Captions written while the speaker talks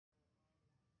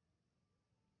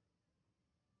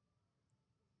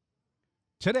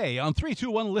Today on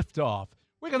 321 Liftoff,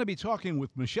 we're going to be talking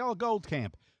with Michelle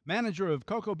Goldcamp, Manager of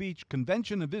Cocoa Beach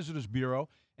Convention and Visitors Bureau,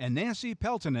 and Nancy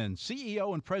Peltonen,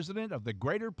 CEO and President of the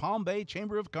Greater Palm Bay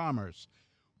Chamber of Commerce.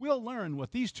 We'll learn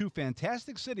what these two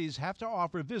fantastic cities have to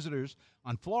offer visitors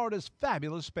on Florida's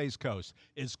fabulous Space Coast.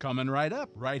 It's coming right up,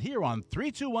 right here on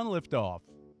 321 Liftoff.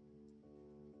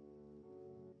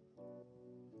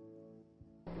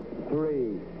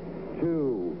 3,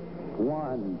 2,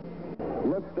 1.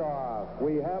 Liftoff.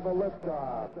 We have a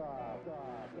liftoff.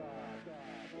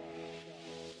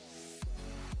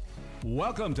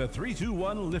 Welcome to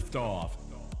 321 Liftoff.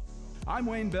 I'm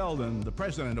Wayne Belden, the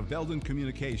president of Belden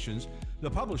Communications, the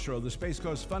publisher of the Space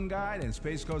Coast Fun Guide and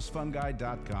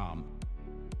SpaceCoastFunGuide.com.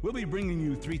 We'll be bringing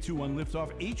you 321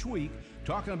 Liftoff each week,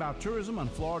 talking about tourism on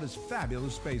Florida's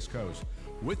fabulous Space Coast.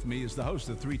 With me is the host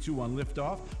of 321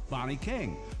 Liftoff, Bonnie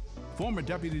King, former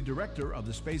Deputy Director of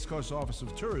the Space Coast Office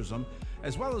of Tourism,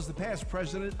 as well as the past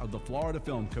President of the Florida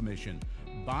Film Commission.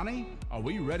 Bonnie, are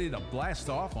we ready to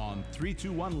blast off on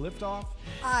 321 Liftoff?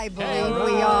 I believe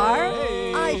we are.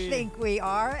 Hey. I think we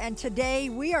are. And today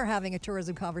we are having a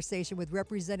tourism conversation with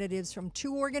representatives from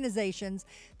two organizations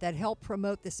that help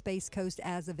promote the Space Coast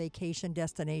as a vacation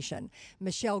destination.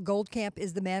 Michelle Goldcamp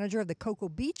is the manager of the Cocoa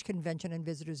Beach Convention and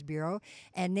Visitors Bureau,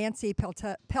 and Nancy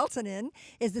Peltonen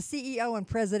is the CEO and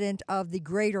president of the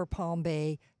Greater Palm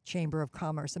Bay Chamber of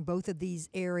Commerce. And both of these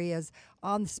areas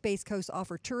on the Space Coast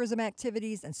offer tourism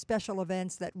activities and special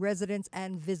events that residents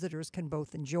and visitors can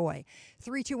both enjoy.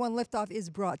 321 Liftoff is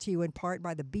brought to you in part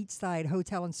by the Beachside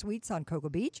Hotel and Suites on Cocoa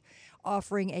Beach,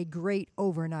 offering a great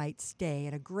overnight stay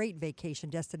and a great vacation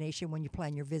destination when you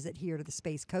plan your visit here to the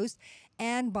Space Coast,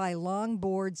 and by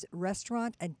Longboard's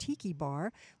Restaurant and Tiki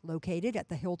Bar, located at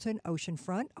the Hilton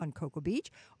Oceanfront on Cocoa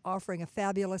Beach, offering a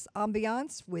fabulous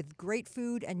ambiance with great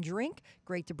food and drink,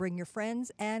 great to bring your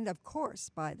friends, and of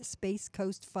course by the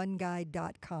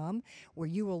SpaceCoastFunGuide.com, where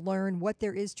you will learn what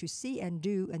there is to see and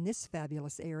do in this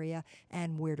fabulous area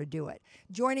and where to do it.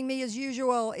 Joining me as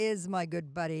usual is my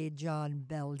good buddy John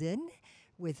Belden,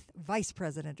 with Vice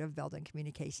President of Belden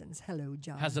Communications. Hello,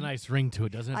 John. Has a nice ring to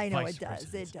it, doesn't it? I know Vice it does.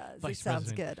 President. It does. Vice It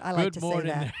sounds President. good. I like to say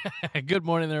that. Good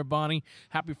morning there, Bonnie.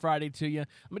 Happy Friday to you. I'm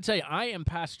going to tell you, I am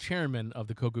past chairman of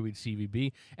the Cocoa Beach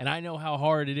CVB, and I know how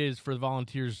hard it is for the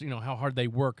volunteers, how hard they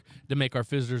work to make our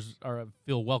visitors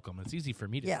feel welcome. It's easy for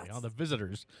me to say, the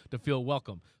visitors to feel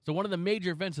welcome. So one of the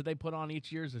major events that they put on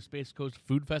each year is the Space Coast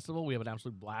Food Festival. We have an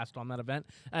absolute blast on that event.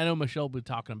 And I know Michelle will be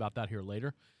talking about that here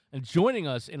later. And joining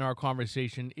us in our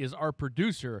conversation is our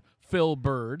producer, Phil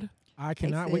Bird. I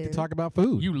cannot wait to talk about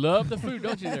food. You love the food,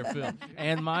 don't you there, Phil?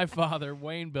 And my father,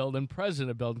 Wayne Belden,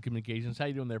 president of Belden Communications. How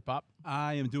you doing there, Pop?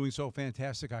 I am doing so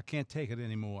fantastic, I can't take it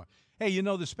anymore. Hey,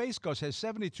 the Space Coast has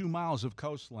 72 miles of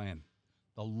coastline,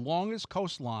 the longest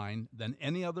coastline than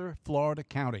any other Florida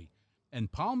county.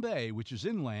 And Palm Bay, which is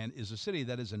inland, is a city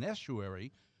that is an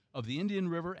estuary of the Indian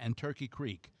River and Turkey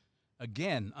Creek.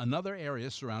 Again, another area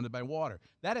surrounded by water.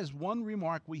 That is one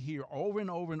remark we hear over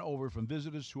and over and over from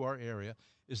visitors to our area,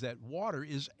 is that water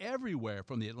is everywhere,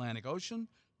 from the Atlantic Ocean,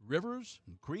 rivers,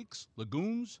 and creeks,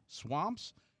 lagoons,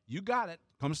 swamps. You got it.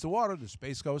 Comes to water, the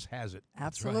Space Coast has it.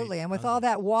 Absolutely. Right. And with all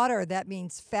that water, that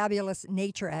means fabulous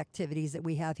nature activities that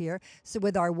we have here. So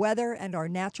with our weather and our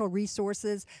natural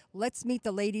resources, let's meet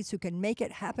the ladies who can make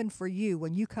it happen for you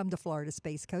when you come to Florida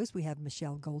Space Coast. We have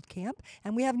Michelle Goldcamp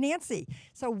and we have Nancy.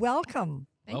 So welcome.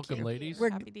 Welcome, ladies. We're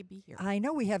happy to be here. I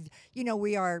know we have,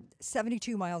 we are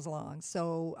 72 miles long.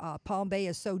 So Palm Bay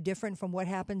is so different from what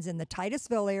happens in the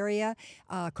Titusville area.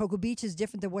 Cocoa Beach is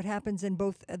different than what happens in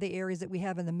both the areas that we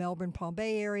have in the Melbourne, Palm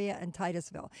Bay area and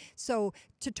Titusville. So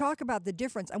to talk about the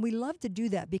difference, and we love to do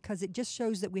that because it just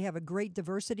shows that we have a great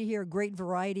diversity here, a great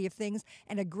variety of things,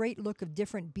 and a great look of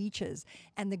different beaches.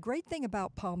 And the great thing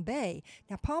about Palm Bay,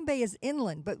 now Palm Bay is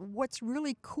inland, but what's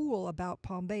really cool about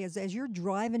Palm Bay is as you're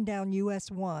driving down US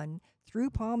 1 through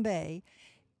Palm Bay,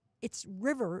 its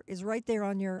river is right there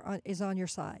on your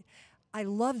side. I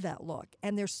love that look,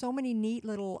 and there's so many neat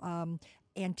little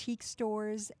antique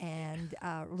stores and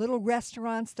little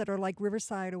restaurants that are like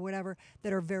Riverside or whatever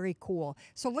that are very cool.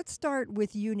 So let's start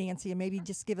with you, Nancy, and maybe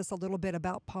just give us a little bit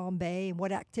about Palm Bay and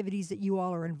what activities that you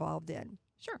all are involved in.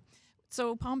 Sure.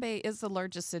 So Palm Bay is the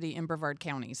largest city in Brevard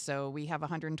County. So we have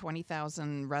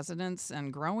 120,000 residents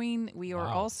and growing. We are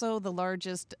also the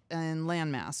largest in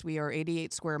landmass. We are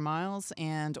 88 square miles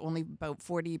and only about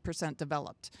 40%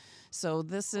 developed. So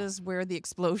this is where the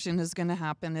explosion is going to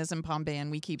happen, is in Palm Bay, and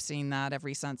we keep seeing that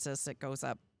every census. It goes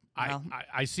up.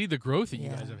 I see the growth that you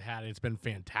guys have had. It's been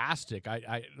fantastic.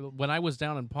 When I was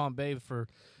down in Palm Bay for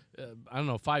I don't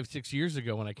know, 5-6 years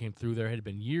ago when I came through there. It had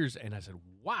been years, and I said,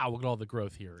 wow, look at all the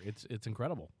growth here. It's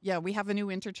incredible. Yeah, we have a new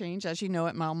interchange, as you know,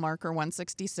 at mile marker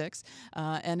 166,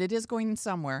 and it is going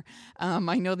somewhere.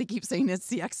 I know they keep saying it's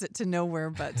the exit to nowhere,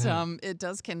 but it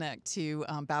does connect to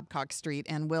Babcock Street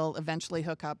and will eventually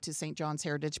hook up to St. John's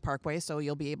Heritage Parkway, so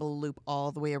you'll be able to loop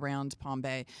all the way around Palm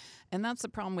Bay. And that's the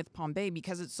problem with Palm Bay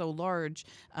because it's so large.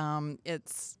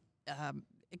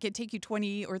 It could take you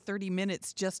 20 or 30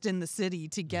 minutes just in the city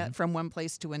to get from one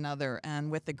place to another.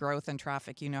 And with the growth and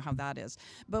traffic, you know how that is.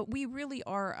 But we really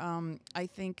are, I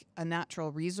think, a natural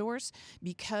resource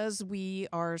because we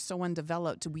are so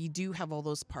undeveloped. We do have all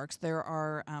those parks. There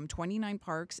are 29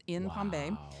 parks in Palm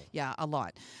Bay. Yeah, a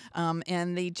lot.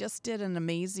 And they just did an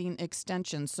amazing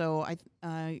extension. So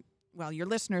well, your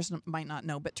listeners might not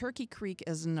know, but Turkey Creek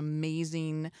is an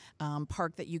amazing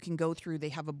park that you can go through. They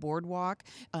have a boardwalk.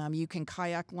 You can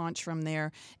kayak launch from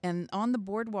there. And on the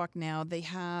boardwalk now, they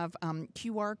have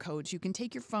QR codes. You can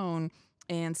take your phone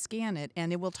and scan it,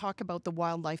 and it will talk about the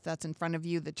wildlife that's in front of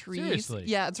you, the trees. Seriously?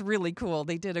 Yeah, it's really cool.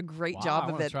 They did a great job of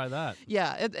it. I want to try that.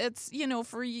 Yeah, it's,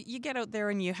 for you get out there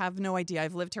and you have no idea.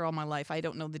 I've lived here all my life. I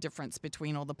don't know the difference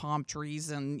between all the palm trees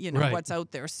and, what's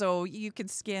out there. So you could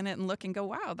scan it and look and go,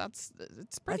 wow, it's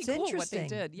pretty cool what they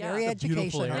did. Yeah. Very educational.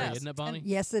 Beautiful area, isn't it, Bonnie?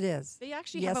 Yes, it is. They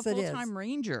actually have a full-time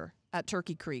ranger at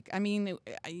Turkey Creek. I mean,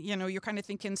 you're kind of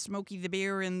thinking Smokey the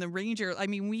Bear and the ranger. I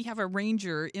mean, we have a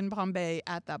ranger in Palm Bay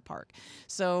at that park.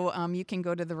 So you can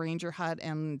go to the ranger hut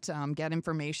and get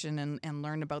information and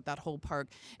learn about that whole park.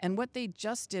 And what they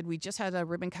just did, we just had a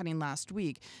ribbon cutting last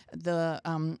week. The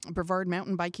Brevard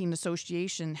Mountain Biking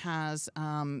Association has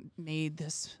made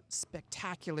this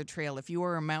spectacular trail. If you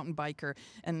are a mountain biker,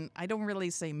 and I don't really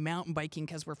say mountain biking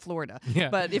because we're Florida,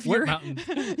 but if you're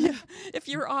if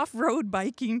you're off-road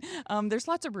biking, there's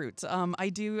lots of routes.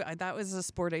 That was a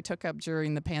sport I took up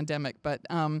during the pandemic, but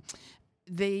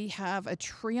they have a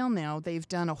trail now. They've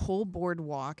done a whole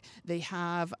boardwalk. They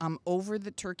have over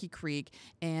the Turkey Creek,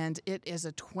 and it is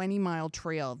a 20-mile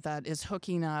trail that is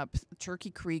hooking up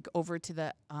Turkey Creek over to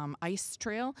the ice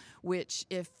trail, which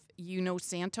if you know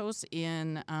Santos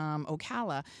in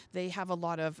Ocala, they have a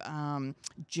lot of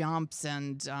jumps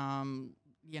and,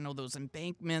 those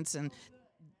embankments. And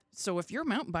so if you're a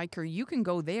mountain biker, you can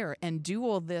go there and do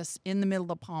all this in the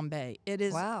middle of Palm Bay. It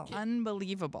is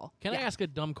unbelievable. Can I ask a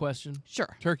dumb question?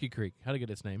 Sure. Turkey Creek, how to get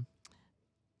its name?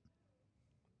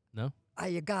 No?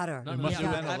 You got her. There must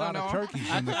have been a lot of turkeys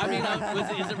in the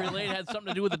is it related? Had something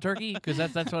to do with the turkey? Because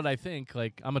that's what I think.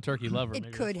 Like, I'm a turkey lover.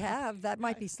 It could have. That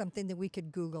might be something that we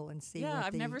could Google and see. Yeah,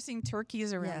 I've never seen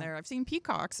turkeys around there. I've seen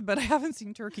peacocks, but I haven't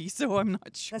seen turkeys, so I'm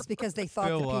not sure. That's because they thought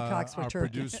the peacocks were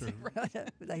turkeys. Producer,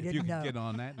 they didn't you know. Get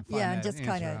on that and find and that just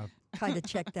kind of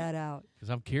check that out. Because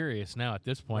I'm curious now at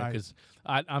this point, because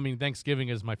I mean, Thanksgiving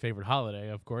is my favorite holiday,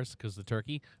 of course, because the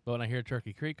turkey. But when I hear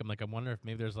Turkey Creek, I'm like, I wonder if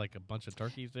maybe there's like a bunch of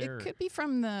turkeys there. It could be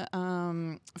from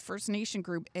the First Nation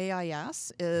group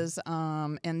AIS,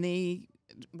 and they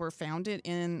were founded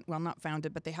not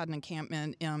founded, but they had an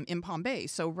encampment in Palm Bay.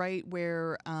 So right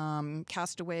where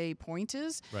Castaway Point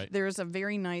is, there's a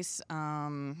very nice,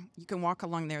 you can walk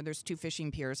along there. There's 2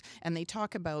 fishing piers, and they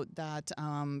talk about that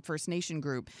First Nation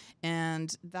group.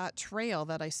 And that trail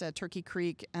that I said, Turkey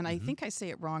Creek, and I think I say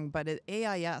it wrong, but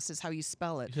AIS is how you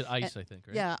spell it. You said ice, I think,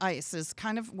 right? Yeah, ice is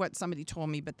kind of what somebody told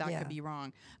me, but that could be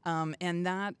wrong. And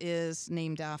that is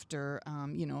named after,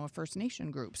 a First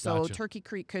Nation group. So Turkey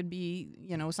Creek could be,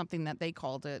 something that they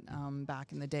called it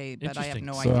back in the day, but I have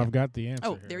no idea. So I've got the answer.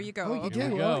 Oh, there you go. Oh, you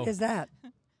do? What is that?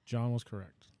 John was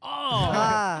correct.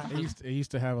 Oh, it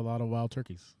used to have a lot of wild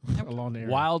turkeys along the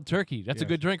area. Wild turkey. That's a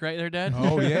good drink right there, Dad.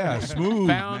 Oh, yeah. Smooth,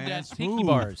 Found man. at tiki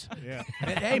bars. Yeah.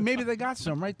 Hey, maybe they got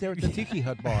some right there at the Tiki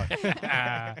Hut bar.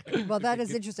 Well, that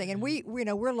is interesting. And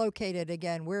we're located,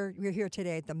 again, we're here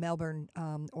today at the Melbourne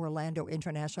Orlando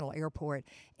International Airport.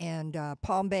 And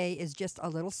Palm Bay is just a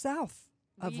little south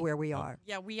of where we are.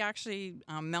 Yeah, we actually,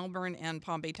 Melbourne and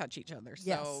Palm Bay touch each other.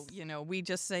 So, we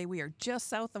just say we are just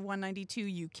south of 192.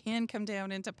 You can come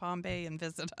down into Palm Bay and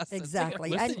visit us.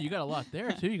 Exactly. Listen, you got a lot there,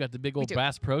 too. You got the big old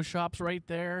Bass Pro Shops right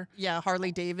there. Yeah,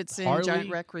 Harley-Davidson, Giant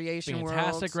Recreation World.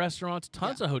 Fantastic restaurants,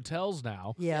 tons of hotels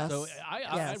now. Yes. So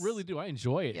I really do. I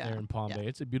enjoy it there in Palm Bay.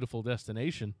 It's a beautiful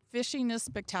destination. Fishing is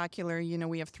spectacular.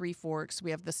 We have Three Forks. We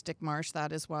have the Stick Marsh.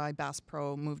 That is why Bass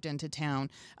Pro moved into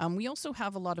town. We also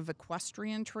have a lot of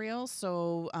equestrian trails,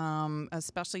 so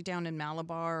especially down in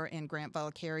Malabar and Grant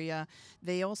Valcaria.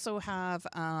 They also have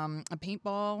a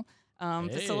paintball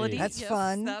facility. That's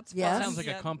fun. That's fun. Sounds like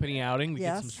a company outing to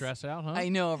get some stress out, huh? I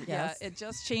know. Yes. Yeah, it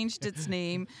just changed its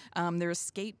name. There's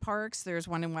skate parks. There's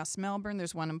one in West Melbourne.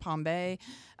 There's one in Palm Bay.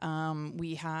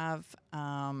 We have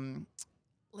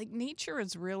like nature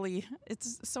is really,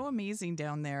 it's so amazing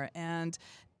down there. And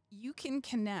you can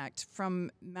connect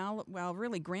from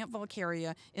really Grant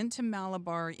Valcaria into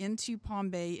Malabar, into Palm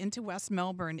Bay, into West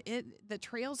Melbourne. The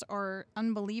trails are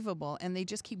unbelievable, and they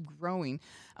just keep growing.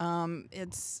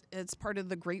 It's part of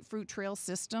the Grapefruit Trail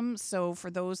system. So for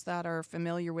those that are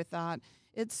familiar with that,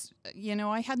 it's,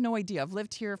 I had no idea. I've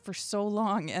lived here for so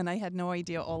long, and I had no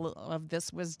idea all of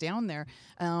this was down there.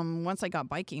 Once I got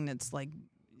biking,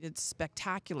 it's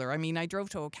spectacular. I mean, I drove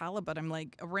to Ocala, but I'm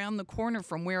like, around the corner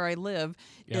from where I live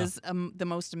is the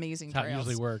most amazing That's trails. how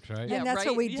it usually works, right? Yeah, And that's right?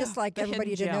 what we Yeah, just like the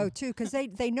everybody to hidden know gem. too, because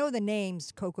they know the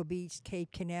names: Cocoa Beach,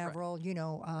 Cape Canaveral.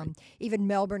 Even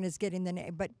Melbourne is getting the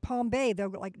name, but Palm Bay, they're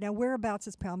like, now whereabouts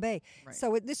is Palm Bay? Right.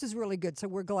 So this is really good. So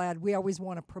we're glad. We always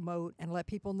want to promote and let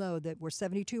people know that we're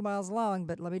 72 miles long,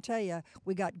 but let me tell you,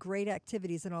 we got great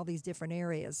activities in all these different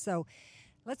areas. So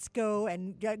let's go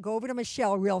and go over to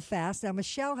Michelle real fast. Now,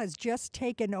 Michelle has just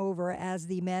taken over as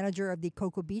the manager of the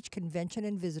Cocoa Beach Convention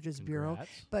and Visitors Bureau,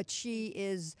 but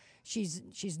she's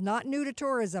not new to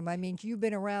tourism. I mean, you've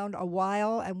been around a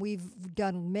while, and we've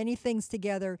done many things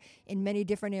together in many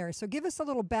different areas. So give us a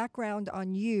little background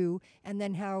on you, and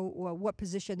then what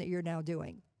position that you're now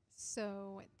doing.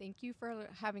 So thank you for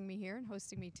having me here and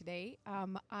hosting me today.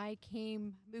 I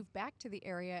moved back to the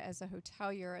area as a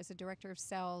hotelier, as a director of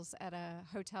sales at a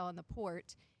hotel in the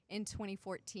port in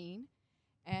 2014.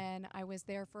 And I was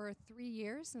there for 3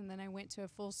 years, and then I went to a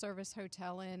full-service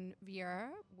hotel in Vieira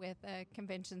with a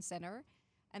convention center.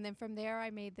 And then from there,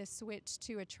 I made the switch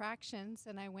to attractions,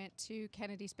 and I went to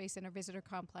Kennedy Space Center Visitor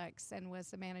Complex and was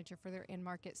the manager for their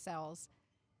in-market sales.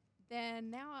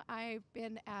 Then now I've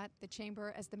been at the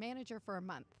Chamber as the manager for a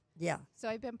month. Yeah. So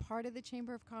I've been part of the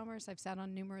Chamber of Commerce. I've sat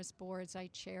on numerous boards. I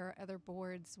chair other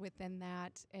boards within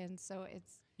that. And so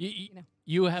it's,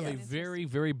 You have a very,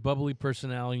 very bubbly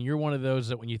personality. And you're one of those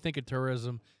that when you think of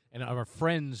tourism and our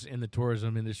friends in the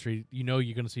tourism industry, you're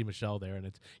going to see Michelle there. And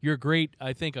you're great,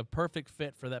 I think, a perfect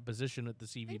fit for that position at the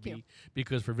CVB.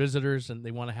 Because for visitors and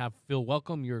they want to feel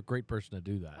welcome, you're a great person to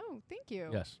do that. Oh, thank you.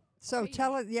 Yes. So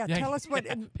tell us what.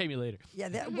 Pay me later. Yeah,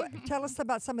 tell us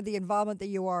about some of the involvement that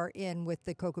you are in with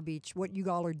the Cocoa Beach, what you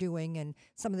all are doing, and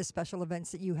some of the special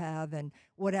events that you have, and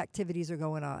what activities are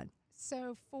going on.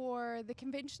 So for the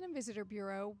Convention and Visitor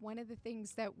Bureau, one of the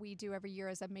things that we do every year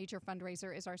as a major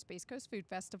fundraiser is our Space Coast Food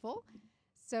Festival.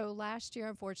 So last year,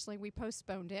 unfortunately, we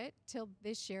postponed it till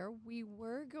this year. We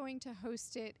were going to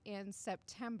host it in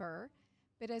September,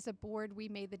 but as a board, we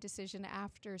made the decision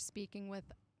after speaking with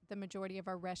the majority of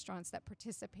our restaurants that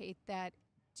participate that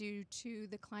due to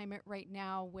the climate right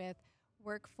now with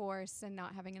workforce and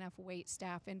not having enough wait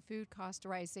staff and food cost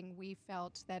rising, we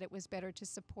felt that it was better to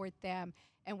support them,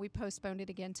 and we postponed it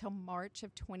again till March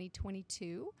of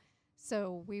 2022.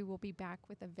 So we will be back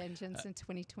with a vengeance in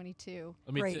 2022.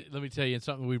 Let me tell you, it's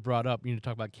something we brought up. You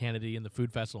talk about Kennedy and the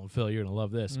food festival, and Phil, you're going to love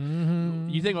this. Mm-hmm.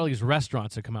 You think all these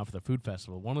restaurants that come out for the food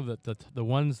festival, one of the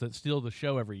ones that steal the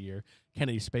show every year,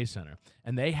 Kennedy Space Center,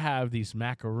 and they have these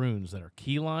macaroons that are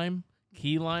key lime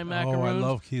macaroons. Oh, I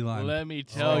love key lime. Let me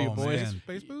tell you, boys. Man.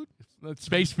 Space food?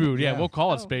 Space food, yeah. We'll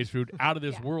call it space food. Out of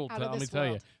this Yeah, world, out of let me this tell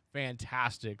you. world.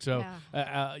 Fantastic. So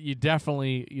you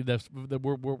definitely,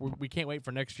 we can't wait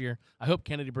for next year. I hope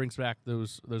Kennedy brings back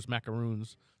those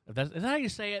macaroons. Is that how you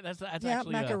say it? That's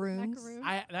actually macaroons.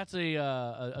 That's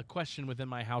a question within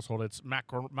my household. It's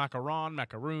macaroon. Macaroons.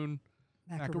 Macaroon.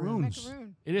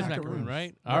 It is Macaroons. macaroon,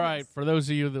 right? Yes. All right. For those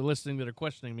of you that are listening that are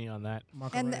questioning me on that,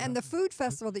 And the food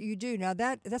festival that you do now,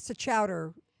 that's a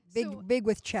chowder. Big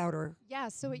with chowder. Yeah,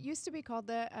 so it used to be called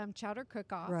the Chowder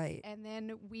Cook-Off. Right. And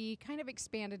then we kind of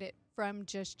expanded it from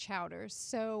just chowder.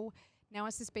 So now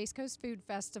it's the Space Coast Food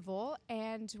Festival,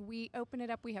 and we open it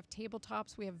up. We have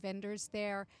tabletops. We have vendors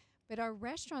there. But our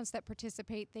restaurants that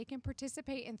participate, they can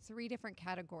participate in 3 different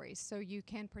categories. So you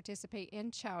can participate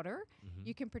in chowder. Mm-hmm.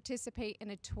 You can participate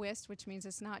in a twist, which means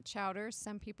it's not chowder.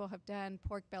 Some people have done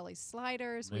pork belly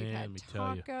sliders. We've had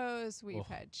tacos. We've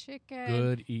had chicken.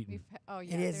 Good eating.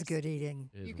 It is good eating.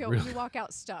 You walk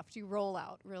out stuffed. You roll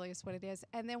out, really is what it is.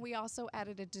 And then we also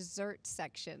added a dessert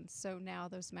section. So now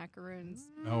those macarons.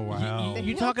 Oh, wow. The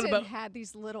You're talking Hilton about had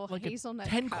these little like hazelnut a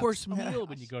 10-course cups. meal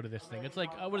when you go to this thing. It's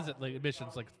like, what is it? Like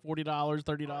admission's like $40,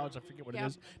 $30, I forget what it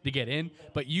is, to get in.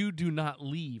 But you do not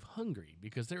leave hungry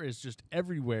because there is just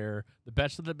everywhere. The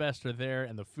best of the best are there,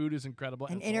 and the food is incredible.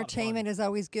 And entertainment is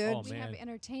always good. We have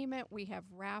entertainment. We have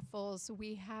raffles.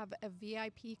 We have a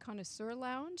VIP connoisseur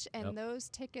lounge, and those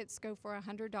tickets go for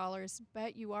 $100.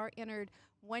 But you are entered.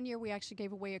 One year we actually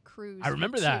gave away a cruise. I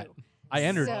remember for that. 2. I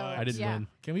entered. So, I didn't win.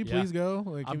 Can we please go?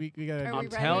 Like, Are we we I'm ready?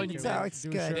 telling you. So it's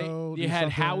good. They had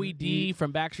Howie D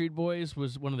from Backstreet Boys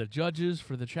was one of the judges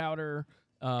for the chowder.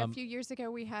 A few years ago,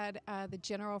 we had the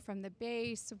general from the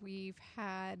base. We've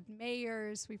had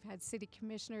mayors. We've had city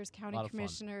commissioners, county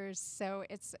commissioners. So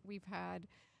we've had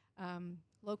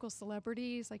local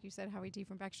celebrities, like you said, Howie D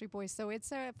from Backstreet Boys. So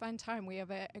it's a fun time. We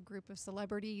have a group of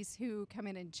celebrities who come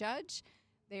in and judge.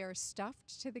 They are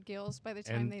stuffed to the gills by the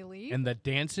time they leave. And the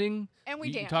dancing. And we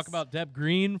you dance. Talk about Deb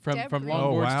Green from Green.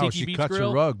 Longboard's Oh, wow, Tiki she Beach cuts a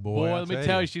Grill. rug, boy, Let me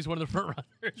tell you, she's one of the front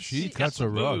runners. She got cuts a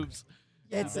some rug. moves.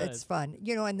 It's fun.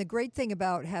 And the great thing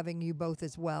about having you both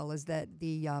as well is that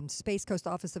the Space Coast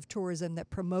Office of Tourism that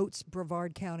promotes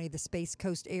Brevard County, the Space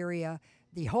Coast area,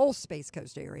 the whole Space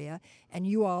Coast area, and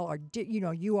you all are,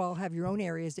 you all have your own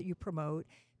areas that you promote,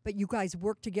 but you guys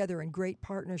work together in great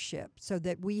partnership so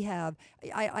that we have,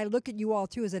 I look at you all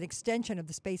too as an extension of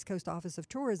the Space Coast Office of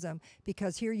Tourism,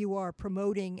 because here you are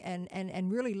promoting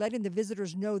and really letting the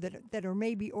visitors know that are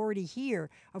maybe already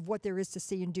here of what there is to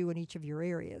see and do in each of your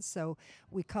areas. So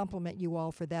we compliment you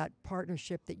all for that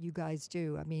partnership that you guys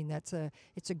do. I mean, it's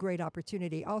a great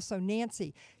opportunity. Also,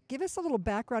 Nancy, give us a little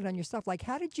background on yourself. Like,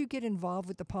 how did you get involved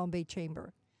with the Palm Bay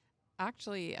Chamber?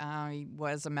 Actually, I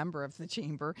was a member of the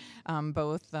chamber,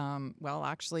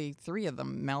 actually 3 of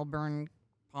them, Melbourne,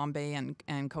 Palm Bay,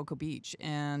 and Cocoa Beach.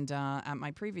 And at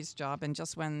my previous job, and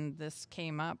just when this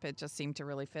came up, it just seemed to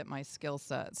really fit my skill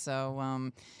set.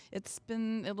 So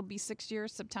it'll be 6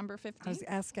 years, September 15th. I was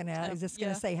asking, is this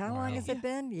going to say, how long has it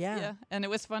been? Yeah. And it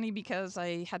was funny because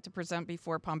I had to present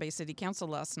before Palm Bay City Council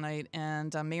last night,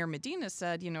 and Mayor Medina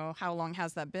said, how long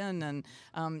has that been? And,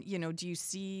 do you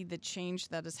see the change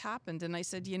that has happened? And I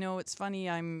said, it's funny,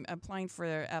 I'm applying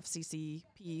for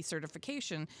FCCP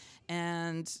certification,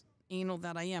 and anal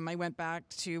that I am, I went back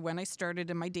to when I started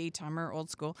in my daytimer, old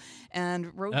school,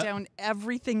 and wrote down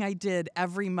everything I did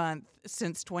every month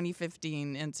since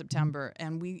 2015 in September.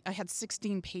 And I had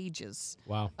 16 pages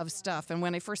of stuff. And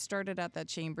when I first started at that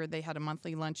chamber, they had a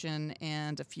monthly luncheon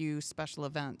and a few special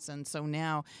events. And so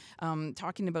now,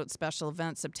 talking about special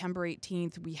events, September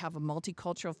 18th, we have a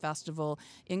multicultural festival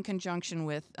in conjunction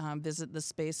with Visit the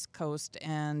Space Coast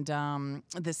and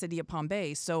the city of Palm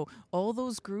Bay. So all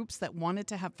those groups that wanted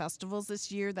to have festivals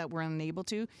this year that were unable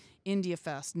to, India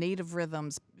Fest, Native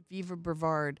Rhythms, Viva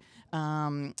Brevard,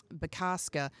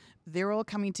 Bakaska, they're all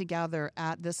coming together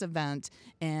at this event,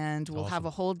 and we'll have a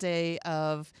whole day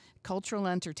of cultural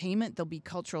entertainment. There'll be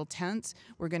cultural tents.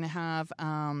 We're going to have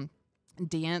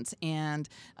dance, and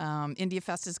India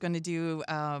Fest is going to do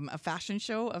a fashion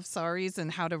show of saris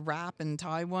and how to wrap in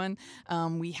Taiwan.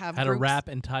 We have how to wrap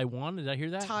in Taiwan. Did I hear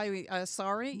that?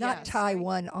 Sari, not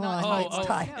Taiwan. It's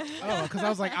Thai. Oh, because I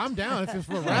was like, I'm down if it's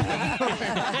for rapping.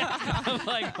 I'm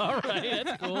like, all right,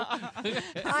 that's cool.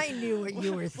 I knew what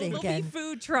you were thinking. Well, there'll be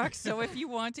food trucks, so if you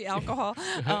want alcohol,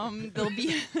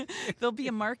 there'll be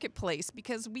a marketplace,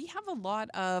 because we have a lot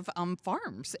of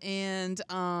farms, and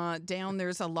down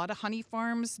there's a lot of honey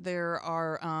farms. There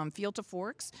are field to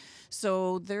forks.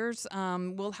 So there's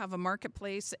we'll have a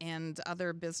marketplace, and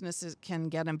other businesses can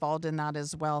get involved in that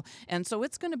as well. And so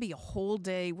it's going to be a whole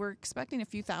day. We're expecting a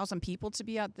few thousand people to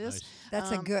be at this. Nice.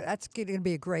 That's going to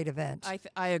be a great event.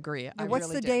 I agree. What's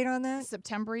the date on that?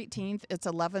 September 18th. It's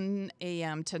 11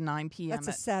 a.m. to 9 p.m. That's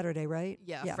a Saturday, right?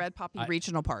 Yeah. Fred Poppy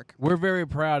Regional Park. We're very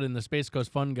proud in the Space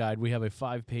Coast Fun Guide. We have a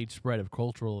 5-page spread of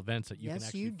cultural events that you can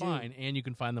actually find, and you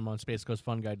can find them on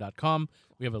spacecoastfunguide.com.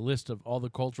 We have a list of all the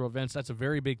cultural events. That's a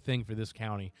very big thing for this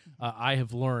county. I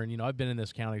have learned, I've been in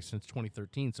this county since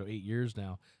 2013, so 8 years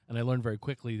now, and I learned very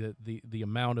quickly that the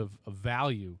amount of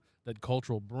value that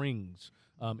cultural brings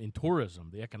in tourism,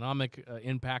 the economic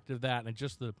impact of that, and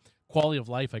just the quality of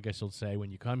life, I guess you'll say,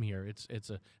 when you come here.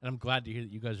 And I'm glad to hear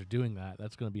that you guys are doing that.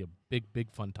 That's going to be a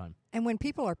big fun time. And when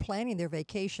people are planning their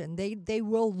vacation, they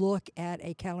will look at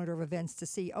a calendar of events to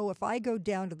see, if I go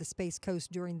down to the Space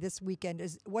Coast during this weekend,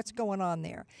 what's going on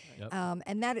there? Yep.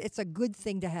 And that it's a good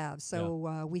thing to have.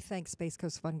 So we thank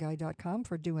spacecoastfunguide.com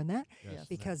for doing that,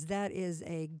 because that is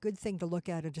a good thing to look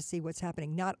at and to see what's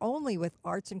happening, not only with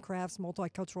arts and crafts,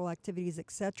 multicultural activities,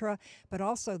 etc., but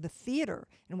also the theater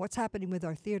and what's happening with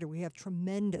our theater. We have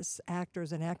tremendous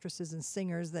actors and actresses and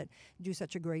singers that do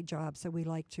such a great job, so we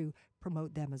like to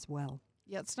promote them as well.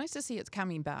 Yeah, it's nice to see it's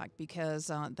coming back, because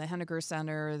the Henniger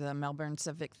Center, the Melbourne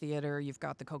Civic Theatre, you've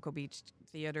got the Cocoa Beach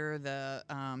Theatre, the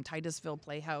Titusville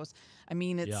Playhouse. I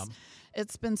mean,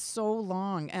 it's been so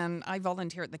long, and I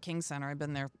volunteer at the King Center. I've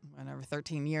been there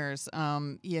 13 years.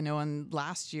 And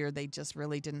last year they just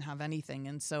really didn't have anything,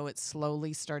 and so it's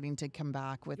slowly starting to come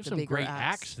back with the bigger great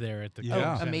acts there at the King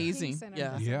Center. Center. Amazing.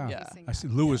 Yeah. I see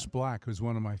Lewis Black, who's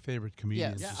one of my favorite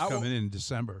comedians, is coming in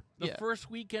December. The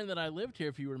first weekend that I lived here,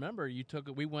 if you remember,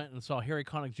 we went and saw Harry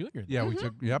Connick Jr. Yeah, we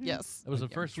took. Yep. Yes. It was the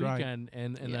first weekend,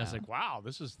 and I was like, wow,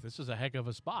 this is a heck of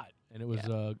a spot. and it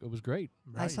was great.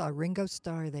 I saw Ringo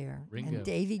Starr there Ringo. and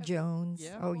Davy Jones.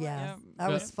 Yeah. Oh yeah, that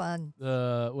was fun.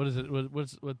 What is it?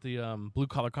 What the blue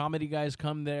collar comedy guys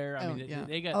come there? I mean, yeah.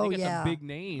 they got yeah. some big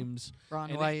names. Ron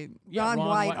And White. Ron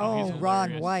White. Oh, he's Ron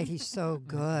hilarious. White. He's so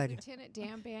good. Lieutenant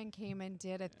Dan Band came and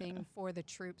did a thing for the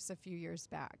troops a few years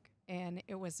back, and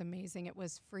it was amazing. It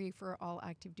was free for all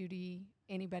active duty,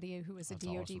 anybody who was a That's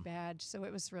DoD awesome. badge. So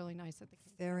it was really nice that the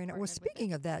Very nice. Well,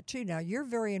 speaking of that too, now you're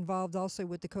very involved also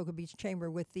with the Cocoa Beach Chamber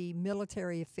with the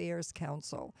Military Affairs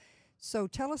Council. So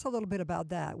tell us a little bit about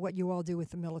that. What you all do with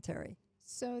the military.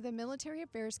 So the Military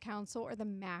Affairs Council, or the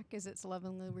MAC as it's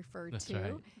lovingly referred That's to,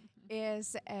 right.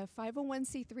 is a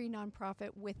 501c3 nonprofit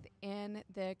within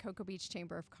the Cocoa Beach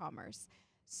Chamber of Commerce.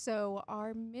 So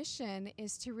our mission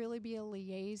is to really be a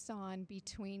liaison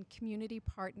between community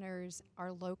partners,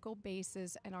 our local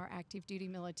bases, and our active duty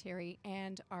military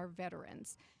and our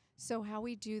veterans. So how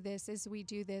we do this is we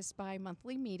do this by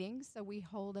monthly meetings. So we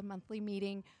hold a monthly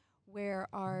meeting where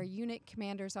our unit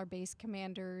commanders, our base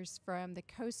commanders from the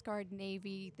Coast Guard,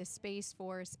 Navy, the Space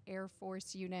Force, Air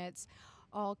Force units,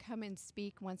 all come and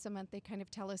speak once a month. They kind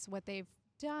of tell us what they've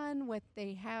done, what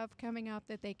they have coming up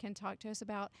that they can talk to us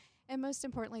about, and most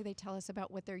importantly, they tell us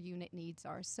about what their unit needs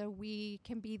are. So we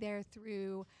can be there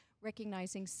through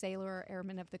recognizing Sailor or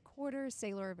Airman of the Quarter,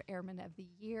 Sailor of Airman of the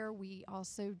Year. We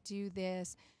also do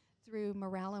this through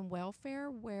morale and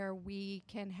welfare, where we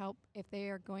can help if they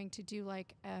are going to do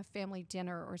like a family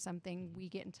dinner or something. We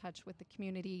get in touch with the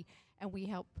community and we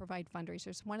help provide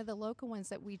fundraisers. One of the local ones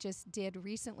that we just did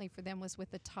recently for them was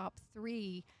with the top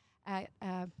 3 at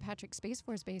Patrick Space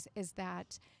Force Base, is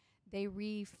that they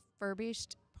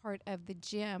refurbished part of the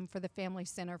gym for the family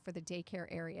center for the daycare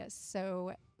areas.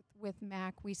 So with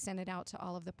MAC, we sent it out to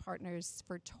all of the partners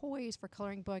for toys, for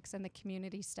coloring books, and the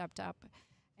community stepped up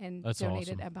and That's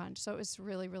donated awesome. a bunch. So it was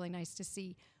really, really nice to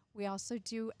see. We also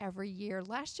do every year.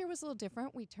 Last year was a little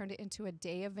different. We turned it into a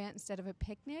day event instead of a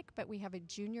picnic, but we have a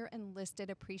junior enlisted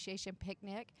appreciation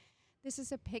picnic. This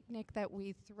is a picnic that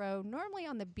we throw normally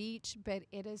on the beach, but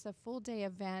it is a full day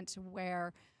event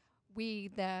where we,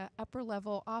 the upper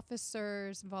level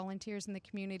officers, volunteers in the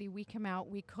community, we come out,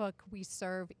 we cook, we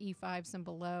serve E5s and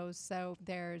below. So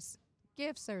there's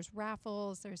gifts, there's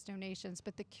raffles, there's donations,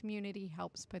 but the community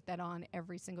helps put that on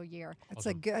every single year.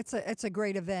 It's a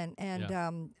great event, and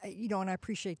and I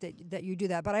appreciate that you do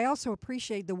that. But I also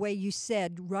appreciate the way you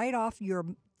said right off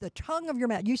the tongue of your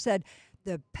mouth. You said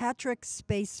the Patrick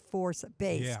Space Force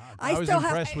Base. Yeah, I was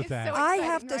impressed with that. so I exciting,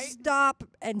 have to right? stop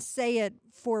and say it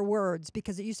 4 words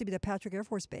because it used to be the Patrick Air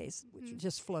Force Base, which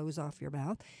just flows off your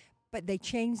mouth. But they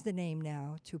changed the name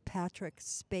now to Patrick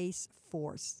Space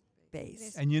Force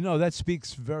Base. And that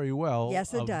speaks very well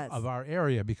Yes, it does. of our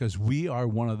area, because we are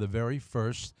one of the very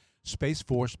first Space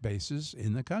Force bases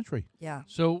in the country. Yeah.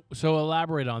 So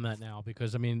elaborate on that now,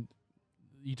 because I mean,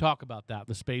 you talk about that,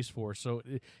 the Space Force. So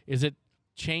is it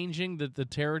changing the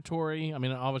territory? I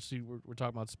mean, obviously we're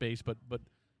talking about space, but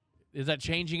is that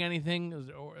changing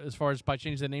anything as far as by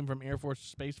changing the name from Air Force to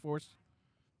Space Force?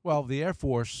 Well, the Air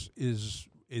Force is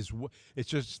it's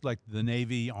just like the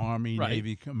Navy, Army, Right.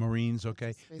 Navy, Marines.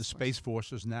 Okay, Space the Space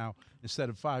Force is now, instead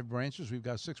of 5 branches, we've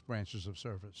got 6 branches of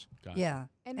service. Got it. Yeah.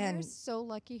 And we're so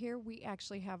lucky here, we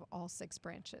actually have all 6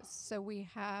 branches. So we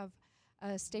have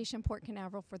a station Port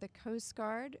Canaveral for the Coast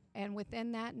Guard, and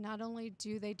within that, not only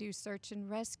do they do search and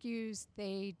rescues,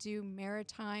 they do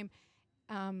maritime,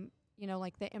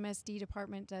 like the MSD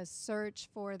department does search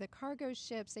for the cargo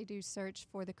ships, they do search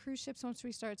for the cruise ships once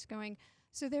we start going.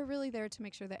 So they're really there to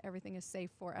make sure that everything is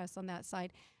safe for us on that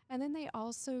side. And then they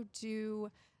also do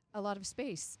a lot of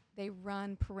space. They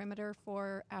run perimeter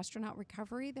for astronaut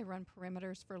recovery. They run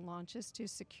perimeters for launches to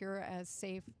secure a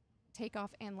safe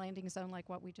takeoff and landing zone like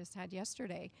what we just had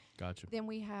yesterday. Gotcha. Then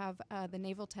we have the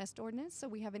Naval Test Ordnance. So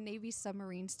we have a Navy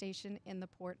submarine station in the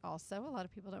port also. A lot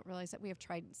of people don't realize that we have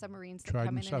Trident submarines that come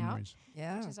Trident in and out, submarines.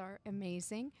 Yeah. which is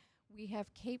amazing. We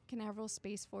have Cape Canaveral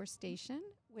Space Force Station,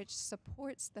 which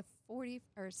supports the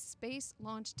Space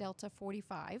Launch Delta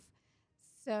 45.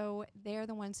 So they're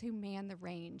the ones who man the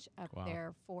range up Wow.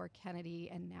 there for Kennedy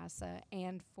and NASA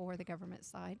and for the government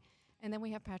side. And then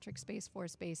we have Patrick Space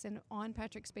Force Base. And on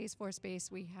Patrick Space Force Base,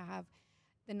 we have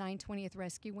the 920th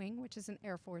Rescue Wing, which is an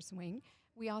Air Force wing.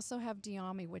 We also have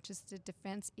DIAMI, which is the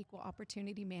Defense Equal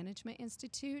Opportunity Management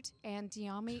Institute. And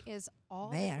DIAMI is all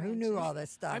the Man, who knew branches. all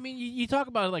this stuff? I mean, you talk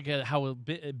about like how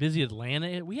busy Atlanta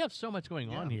is. We have so much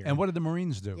going on here. And what did the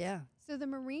Marines do? yeah. So the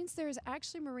Marines, there's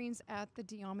actually Marines at the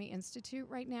DIAMI Institute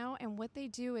right now, and what they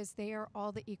do is they are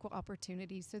all the equal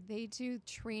opportunity. So they do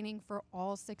training for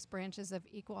all 6 branches of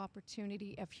equal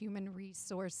opportunity of human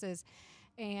resources.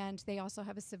 And they also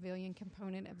have a civilian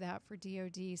component of that for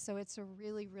DoD. So it's a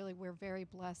really, really, we're very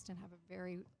blessed and have a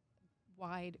very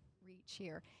wide reach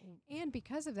here. And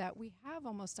because of that, we have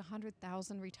almost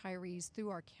 100,000 retirees through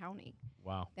our county.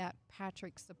 Wow. That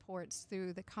Patrick supports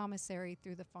through the commissary,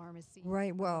 through the pharmacy.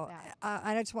 Right. Well,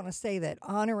 I just want to say that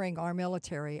honoring our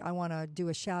military, I want to do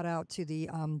a shout out to the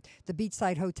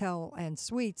Beachside Hotel and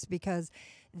Suites, because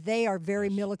they are very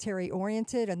military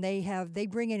oriented, and they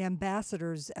bring in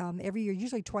ambassadors every year,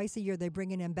 usually twice a year. They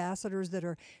bring in ambassadors that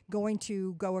are going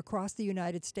to go across the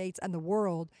United States and the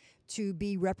world to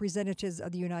be representatives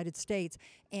of the United States,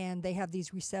 and they have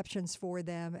these receptions for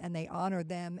them, and they honor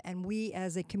them, and we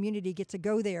as a community get to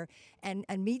go there and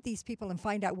meet these people and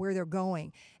find out where they're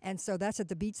going. And so that's at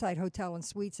the Beachside Hotel and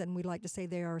Suites, and we'd like to say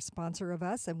they are a sponsor of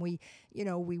us, and we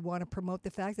want to promote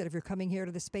the fact that if you're coming here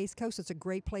to the Space Coast, it's a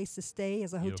great place to stay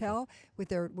as a hotel with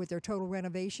their total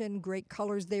renovation, great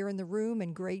colors there in the room,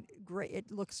 and great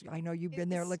it looks, I know you've been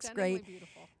there, it looks great.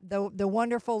 Beautiful. The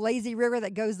wonderful lazy river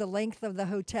that goes the length of the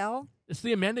hotel. It's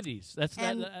the amenities. That's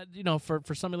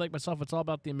for somebody like myself, it's all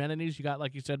about the amenities. You got,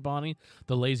 like you said, Bonnie,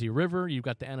 the lazy river. You've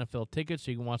got the NFL tickets,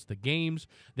 so you can watch the games.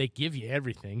 They give you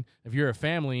everything. If you're a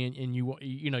family and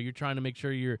you're trying to make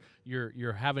sure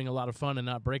you're having a lot of fun and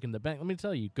not breaking the bank, let me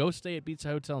tell you, go stay at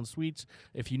Beachside Hotel and Suites.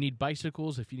 If you need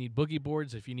bicycles, if you need boogie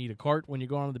boards, if you need a cart when you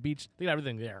go on the beach, they got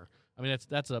everything there. I mean,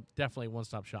 that's a definitely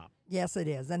one-stop shop. Yes, it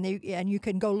is, and you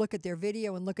can go look at their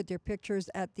video and look at their pictures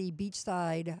at the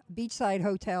Beachside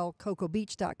Hotel,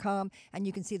 CocoBeach.com, and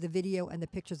you can see the video and the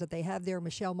pictures that they have there.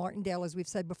 Michelle Martindale, as we've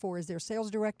said before, is their sales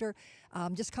director.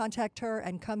 Just contact her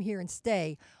and come here and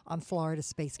stay on Florida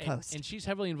Space Coast. And she's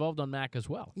heavily involved on MAC as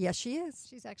well. Yes, she is.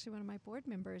 She's actually one of my board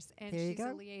members, and There you she's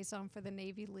go. a liaison for the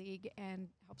Navy League and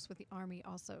helps with the Army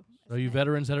also. So you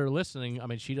veterans that are listening, I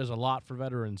mean, she does a lot for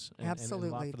veterans. And a lot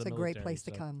Absolutely, for it's the a great military, place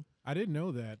to so. come. I didn't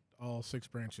know that all 6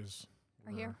 branches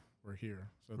Are here.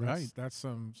 So Right. that's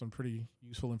some pretty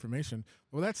useful information.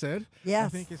 Well, that said, I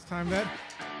Yes. think it's time that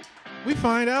we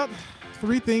find out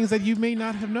 3 things that you may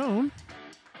not have known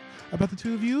about the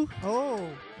two of you Oh,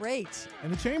 great.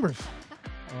 and the chambers.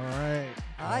 All right.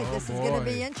 All right, Oh, this is going to boy.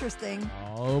 be interesting.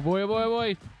 Oh, boy, oh, boy, oh,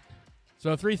 boy.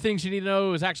 So 3 things you need to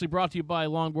know is actually brought to you by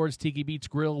Longboard's Tiki Beach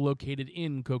Grill, located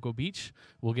in Cocoa Beach.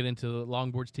 We'll get into the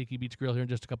Longboard's Tiki Beach Grill here in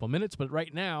just a couple minutes. But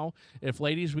right now, if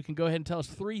ladies, we can go ahead and tell us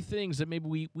 3 things that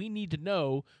maybe we need to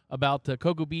know about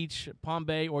Cocoa Beach, Palm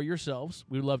Bay, or yourselves.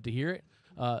 We would love to hear it.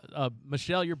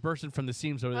 Michelle, you're bursting from the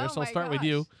seams over there, so I'll start with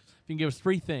you. If you can give us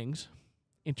 3 things.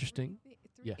 Interesting. 3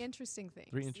 Yes. interesting things.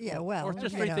 3 interesting. Yeah, well, Or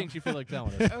just you 3 know. things you feel like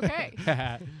telling us.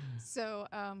 Okay. So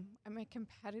I'm a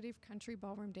competitive country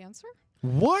ballroom dancer.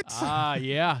 What?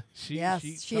 Yeah. Yes,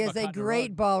 she is a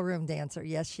great ballroom dancer.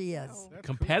 Yes, she is. Oh, That's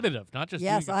competitive, not just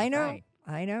Yes, doing it I for know. fun.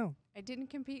 I know. I didn't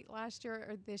compete last year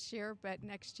or this year, but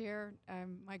next year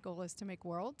my goal is to make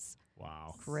worlds.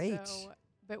 Wow. Great. So,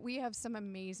 but we have some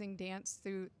amazing dance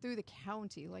through the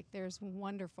county. Like there's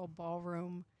wonderful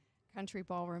country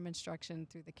ballroom instruction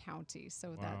through the county.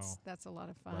 So Wow. that's a lot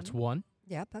of fun. That's 1.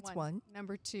 Yep, that's one.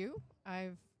 Number 2,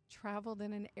 I've traveled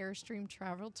in an Airstream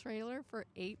travel trailer for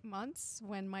 8 months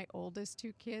when my oldest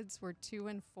 2 kids were 2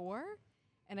 and 4.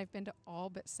 And I've been to all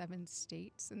but 7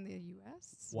 states in the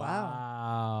U.S.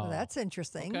 Wow. Well, that's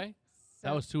interesting. Okay. So,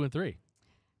 That was 2 and 3.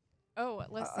 Oh,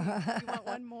 let's see. You want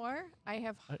one more? I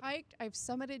have I've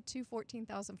summited 2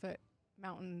 14,000-foot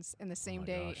mountains in the same my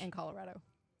day gosh. in Colorado.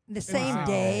 The same Wow.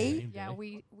 day. Same Yeah,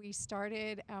 day. we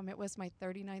started, it was my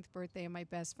 39th birthday and my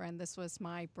best friend. This was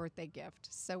my birthday gift.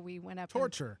 So we went up.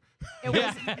 Torture. And, it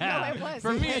was, no, it was.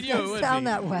 For me It and you, doesn't it would sound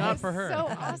be. that way. Not for her. So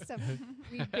awesome.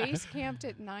 We base camped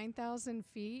at 9,000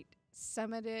 feet,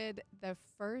 summited the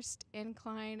first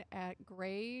incline at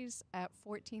Grays at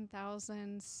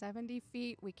 14,070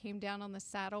 feet. We came down on the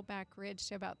Saddleback Ridge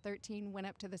to about 13, went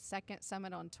up to the second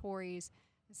summit on Torrey's,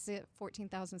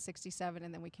 14,067,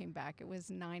 and then we came back. It was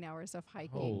 9 hours of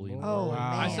hiking. Holy Oh, Lord.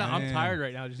 man. I'm tired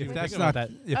right now. Just If even that's thinking not about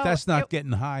that. if Oh, that's not it-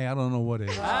 getting high, I don't know what is.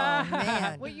 Oh,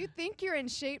 man. Well, you think you're in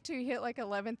shape till you hit like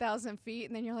 11,000 feet,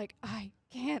 and then you're like, I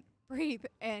can't breathe.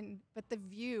 But the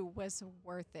view was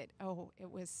worth it. Oh, it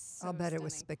was so I'll bet it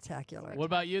was stunning. spectacular. What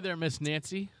about you there, Miss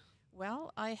Nancy?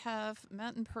 Well, I have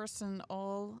met in person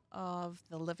all of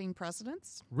the living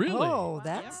presidents. Really? Oh,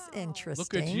 that's Wow.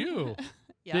 interesting. Look at you.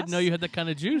 Yes. Didn't know you had that kind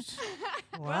of juice.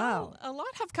 Wow. Well, a lot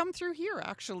have come through here,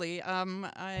 actually.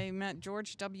 I met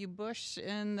George W. Bush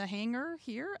in the hangar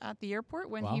here at the airport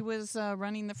when he Wow. was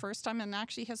running the first time, and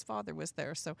actually his father was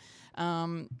there. So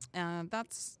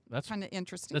that's kind of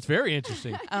interesting. That's very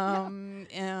interesting.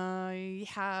 I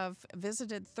have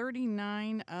visited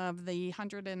 39 of the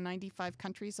 195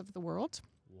 countries of the world.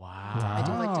 Wow. I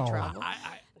do like to Wow. travel.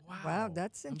 Wow,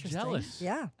 that's I'm interesting. jealous.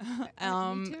 Yeah.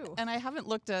 Me too. And I haven't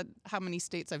looked at how many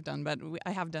states I've done, but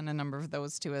I have done a number of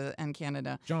those too, and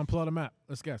Canada. John, pull out a map.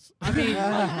 Let's guess. I mean,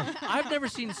 I've never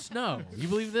seen snow. You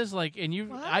believe this? Like, and you,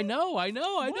 What? I know. I'm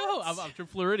from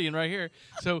Floridian right here.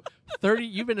 So 30,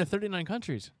 you've been to 39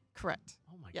 countries. Correct.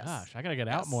 Oh my Yes. gosh, I gotta get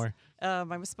out Yes. more. I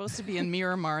was supposed to be in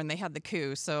Miramar, and they had the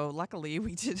coup. So luckily,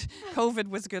 we did. COVID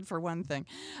was good for one thing,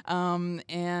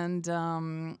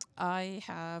 I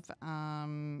have.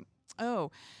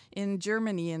 In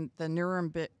Germany, in the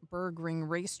Nuremberg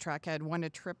racetrack, I had won a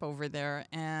trip over there,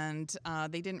 and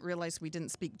they didn't realize we didn't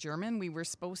speak German. We were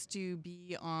supposed to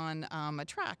be on a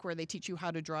track where they teach you how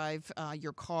to drive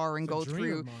your car and go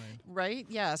through. Right?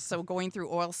 Yeah. So going through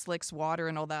oil slicks, water,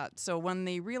 and all that. So when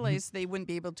they realized they wouldn't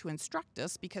be able to instruct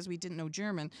us because we didn't know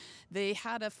German, they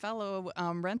had a fellow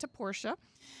rent a Porsche.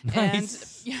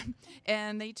 Nice.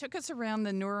 And they took us around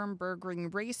the Nuremberg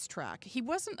racetrack. He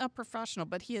wasn't a professional,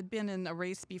 but he had been in a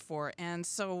race before, and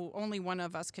so only one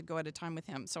of us could go at a time with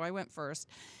him. So I went first,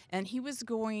 and he was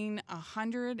going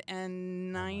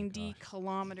 190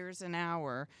 kilometers an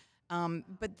hour.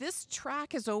 But this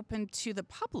track is open to the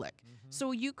public.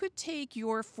 So you could take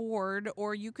your Ford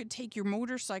or you could take your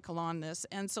motorcycle on this.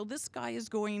 And so this guy is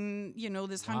going,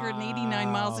 this 189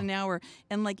 miles an hour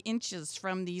and like inches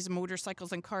from these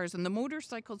motorcycles and cars. And the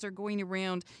motorcycles are going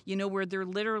around, where they're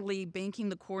literally banking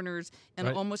the corners and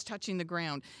almost touching the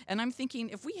ground. And I'm thinking,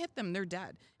 if we hit them, they're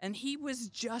dead. And he was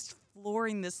just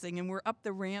flooring this thing, and we're up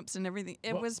the ramps and everything.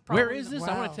 It was probably Where is this?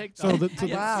 I want to take. So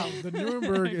Wow. the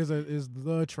Nuremberg is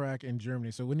the track in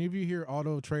Germany. So whenever you hear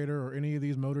Auto Trader or any of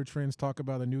these motor trends talk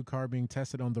about a new car being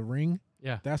tested on the ring,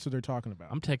 Yeah. that's what they're talking about.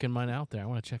 I'm taking mine out there. I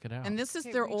want to check it out. And this is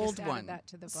Okay, their we just old added one. that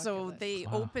to the bucket So list. they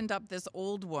Wow. opened up this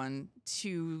old one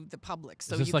to the public.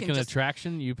 So is this you like can an just,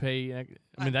 attraction? You pay.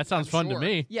 I mean, that sounds I'm fun to sure.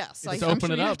 me. Yes, Just I'm open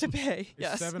sure it you have up. to pay. It's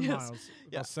Yes, 7 yes. miles,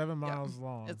 Yeah. about 7 Yeah. miles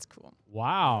long. It's cool.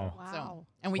 Wow. Wow. So,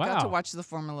 and we got to Wow. watch the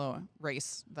Formula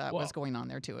race that was Well- going on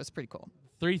there too. It was pretty cool.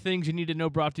 3 things you need to know,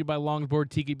 brought to you by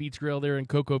Longboard Tiki Beach Grill there in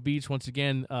Cocoa Beach. Once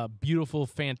again, beautiful,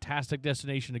 fantastic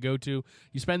destination to go to.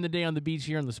 You spend the day on the beach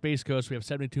here on the Space Coast. We have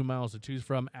 72 miles to choose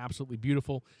from. Absolutely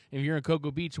beautiful. If you're in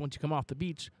Cocoa Beach, once you come off the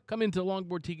beach, come into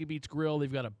Longboard Tiki Beach Grill.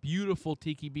 They've got a beautiful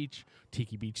tiki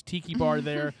bar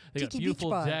there. They got a Tiki Beach beautiful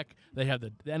bar. deck. They have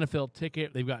the NFL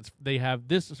ticket. They have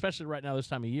this, especially right now this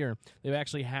time of year. They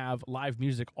actually have live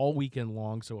music all weekend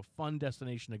long, so a fun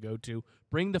destination to go to.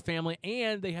 Bring the family,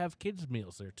 and they have kids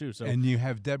meals there too. So And you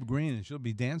have Deb Green, and she'll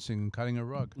be dancing and cutting a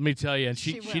rug. let me tell you, and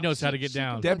she will. knows how to She- get she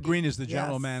down. can Deb Green is the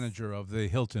general Yes. manager of the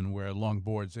Hilton where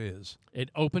Longboards is.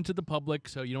 It open to the public,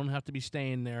 so you don't have to be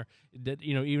staying there.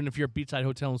 Even if you're at Beachside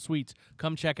Hotel and Suites,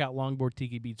 come check out Longboard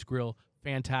Tiki Beach Grill.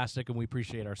 Fantastic, and we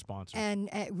appreciate our sponsors. And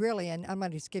really, and I'm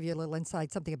going to just give you a little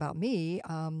insight, something about me.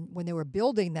 When they were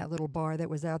building that little bar that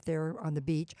was out there on the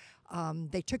beach,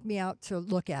 they took me out to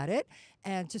look at it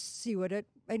and just see what it,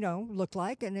 looked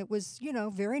like. And it was,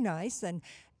 very nice. And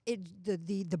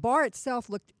the bar itself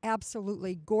looked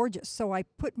absolutely gorgeous. So I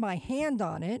put my hand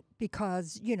on it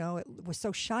because, it was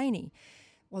so shiny.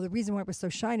 Well, the reason why it was so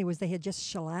shiny was they had just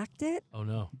shellacked it. Oh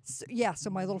no! So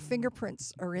my little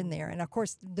fingerprints are in there. And of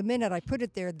course, the minute I put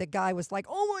it there, the guy was like,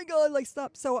 "Oh my God, like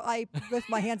stop." So I lift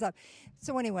my hands up.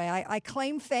 So anyway, I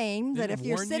claim fame that Didn't if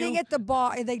you're warn sitting you? at the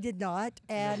bar, they did not.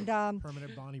 And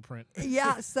Permanent Bonnie print.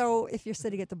 yeah, so if you're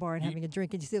sitting at the bar and having a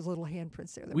drink and you see those little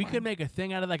handprints there, they're We mine. could make a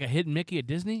thing out of like a hidden Mickey at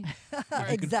Disney. You could find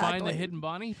the Exactly. hidden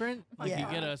Bonnie print. Like you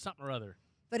Yeah. get a something or other.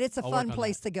 But it's a I'll work fun on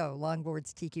place to go,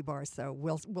 Longboard's Tiki Bar. So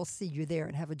we'll see you there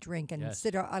and have a drink and Yes.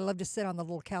 sit. I love to sit on the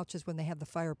little couches when they have the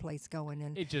fireplace going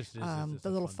and It just is. the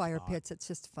little fire pits. It's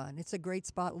just fun. It's a great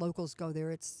spot. Locals go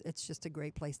there. It's just a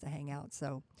great place to hang out.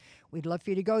 So we'd love for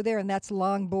you to go there, and that's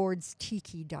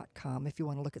longboardstiki.com if you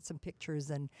want to look at some pictures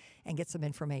and get some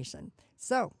information.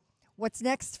 So what's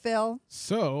next, Phil?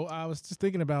 So I was just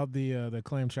thinking about the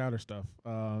clam chowder stuff,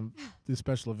 these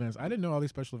special events. I didn't know all these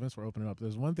special events were opening up.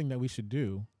 There's one thing that we should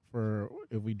do for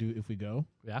if we go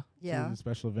Yeah. to Yeah. the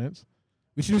special events.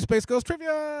 We should do Space Ghost Trivia.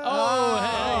 Oh,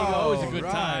 hey, there you go. Always a good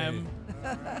right. time.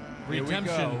 Here we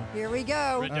Redemption. go. Here we go.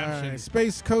 All Redemption. right,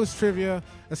 Space Coast Trivia.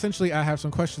 Essentially, I have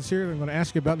some questions here that I'm going to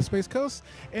ask you about the Space Coast.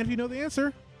 And if you know the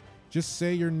answer, just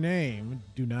say your name.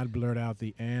 Do not blurt out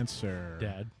the answer.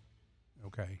 Dad.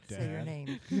 Okay. Say your Dad.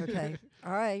 name. Okay.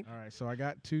 All right. All right, so I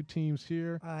got 2 teams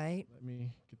here. All right. Let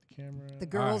me get the camera. The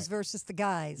girls versus the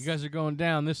guys. You guys are going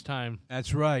down this time.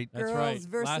 That's right. That's Girls right.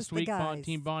 versus Last the week, guys.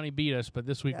 Team Bonnie beat us, but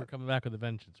this week Yep. we're coming back with a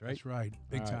vengeance, right? That's right.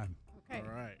 Big All right. time. Okay.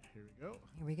 All right, here we go.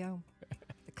 Here we go.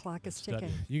 The clock is Study.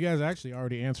 ticking. You guys actually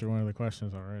already answered one of the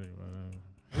questions already. But,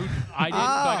 I did. Do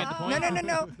I get the point?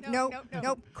 No. No.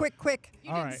 Nope. Quick.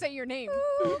 You All didn't right. say your name.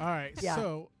 all right, Yeah.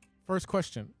 so First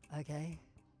question. Okay.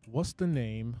 What's the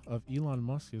name of Elon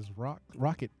Musk's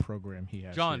rocket program he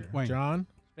has John. here? Wayne. John?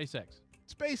 SpaceX.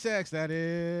 SpaceX, that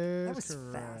is That was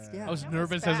correct. fast, yeah. I was That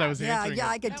nervous as I was Yeah, answering. yeah,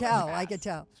 it. I could tell. I could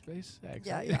tell. SpaceX.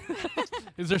 Yeah, yeah.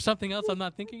 Is there something else I'm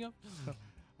not thinking of?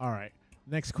 All right.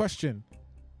 Next question.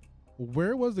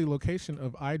 Where was the location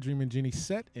of I Dream and Genie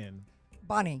set in?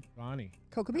 Bonnie, Bonnie.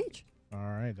 Cocoa Beach. All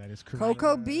right, that is correct.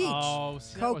 Cocoa Beach. Oh,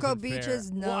 see, that Cocoa wasn't Beach fair.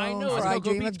 is Well, I known know it's for I Cocoa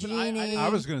Dream Beach, of but I Genie. I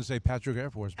was going to say Patrick Air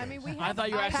Force Base. I mean, we have I thought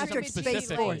you were asking Patrick something Space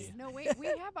specifically. Force. No, wait, we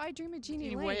have I Dream of Genie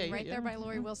Genie Lane Way, right there yeah. by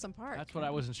Lori Wilson Park. That's what I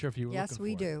wasn't sure if you were Yes, looking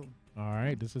we for. do. All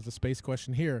right, this is a space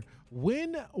question here.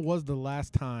 When was the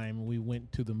last time we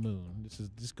went to the moon?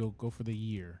 Just go for the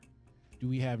year. Do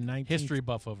we have 19 History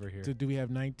buff over here. Do we have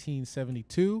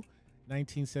 1972,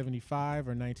 1975,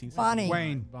 or 1975? Bonnie.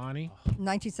 Wayne. Bonnie.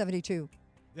 1972.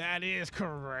 That is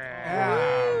correct.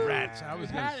 Ah, rats. I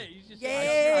was going Had to it. You just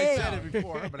Yay. I said it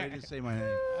before, but I didn't say my name.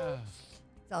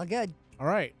 It's all good. All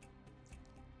right.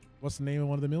 What's the name of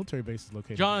one of the military bases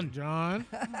located? John. John.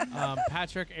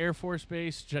 Patrick Air Force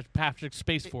Base, Patrick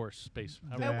Space Force Space.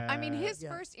 No, I mean, his Yeah.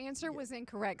 first answer was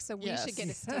incorrect, so we Yes. should get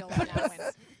a steal on that one.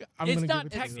 I'm It's gonna not.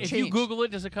 give it to you. If you Google it,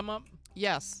 does it come up?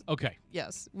 Yes. Okay.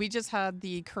 Yes. We just had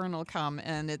the colonel come,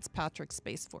 and it's Patrick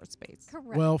Space Force Base.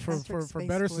 Correct. Well, for Patrick Space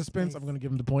better Force suspense, Base. I'm going to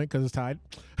give him the point because it's tied.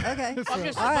 Okay. So- I'm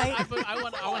just, All right. I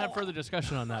want to have further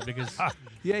discussion on that because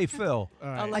Yay, Phil. All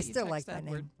right. I'll I let you still text like that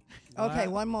word. name. Okay,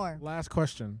 one more. Last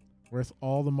question. Worth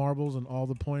all the marbles and all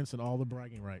the points and all the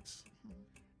bragging rights.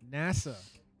 NASA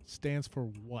stands for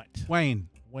what? Wayne.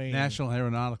 Wayne. National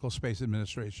Aeronautical Space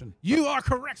Administration. You are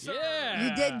correct, sir. yeah,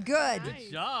 You did good.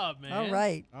 Good job, man. All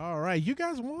right. All right, you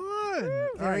guys won. All Very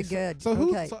right, good. So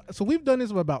who? Okay. So we've done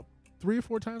this about 3 or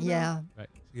 4 times. Yeah. Now?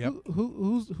 Yep.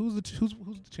 Who's the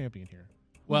champion here?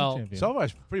 Who's the Well, champion? So far,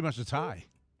 it's pretty much a tie.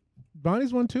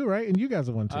 Bonnie's won 2, right? And you guys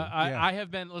have won 2. Yeah. I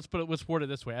have been. Let's word it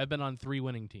this way. I've been on 3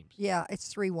 winning teams. Yeah,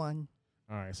 it's 3-1.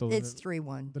 All right. So It's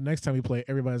 3-1. the next time we play,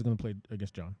 everybody's going to play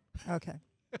against John. Okay.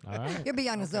 All right. He'll be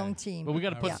on his own team. But we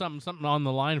got to put Yeah. something on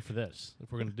the line for this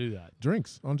if we're going to do that.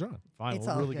 Drinks on John. Fine, It's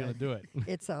we're all really good. going to do it.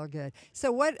 It's all good.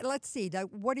 So let's see.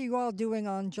 What are you all doing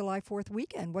on July 4th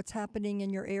weekend? What's happening in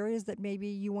your areas that maybe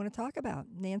you want to talk about?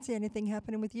 Nancy, anything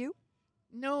happening with you?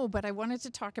 No, but I wanted to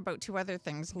talk about 2 other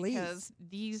things Please. because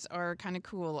these are kind of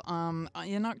cool.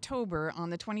 In October, on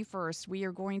the 21st, we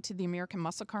are going to the American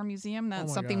Muscle Car Museum. That's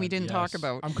my something we God, didn't talk yes.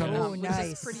 about. I'm coming. Oh, Which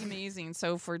nice. is pretty amazing.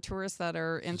 So for tourists that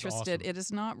are interested, awesome. it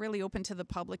is not really open to the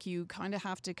public. You kind of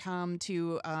have to come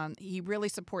to. He really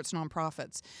supports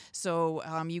nonprofits, so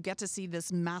you get to see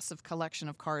this massive collection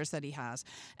of cars that he has,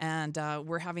 and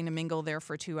we're having a mingle there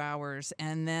for 2 hours,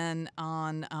 and then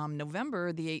on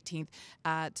November the 18th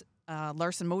at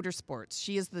Larson Motorsports.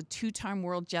 She is the 2-time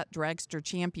World Jet Dragster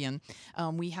champion.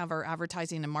 We have our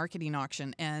advertising and marketing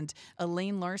auction, and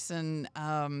Elaine Larson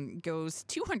goes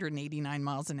 289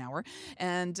 miles an hour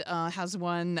and has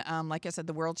won, like I said,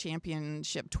 the World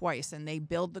Championship twice. And they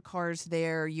build the cars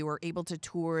there. You are able to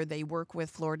tour. They work with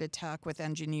Florida Tech, with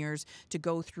engineers to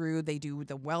go through. They do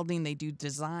the welding. They do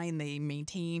design. They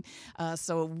maintain.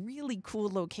 So really cool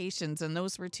locations. And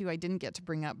those were 2 I didn't get to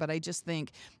bring up, but I just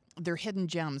think they're hidden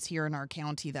gems here in our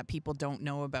county that people don't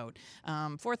know about.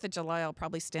 4th of July, I'll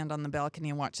probably stand on the balcony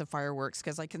and watch the fireworks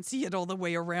because I can see it all the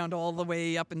way around, all the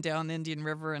way up and down Indian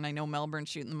River, and I know Melbourne's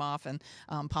shooting them off, and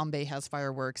Palm Bay has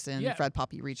fireworks in Yeah. Fred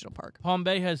Poppy Regional Park. Palm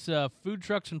Bay has food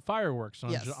trucks and fireworks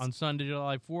on, Yes. on Sunday,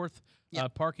 July 4th.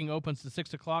 Yep. Parking opens at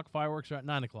 6 o'clock. Fireworks are at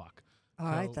 9 o'clock. All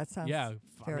right, that sounds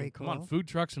very Come on, cool. food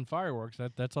trucks and fireworks.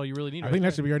 That's all you really need. I right think there.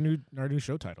 that should be our new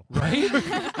show title. right.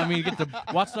 I mean, you get to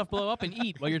watch stuff blow up and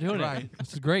eat while you're doing Right. it.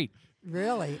 This is great.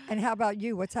 Really? And how about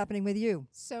you? What's happening with you?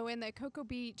 So in the Cocoa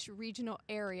Beach regional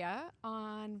area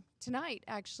on tonight,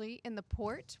 actually, in the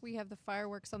port, we have the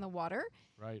fireworks on the water.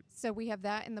 Right. So we have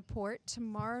that in the port.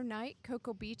 Tomorrow night,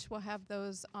 Cocoa Beach will have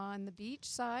those on the beach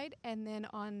side. And then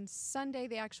on Sunday,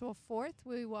 the actual 4th,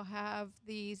 we will have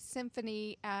the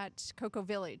symphony at Cocoa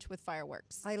Village with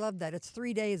fireworks. I love that. It's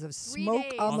 3 days of 3 smoke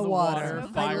days. on the water.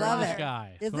 Smoke I on the love in the water. it.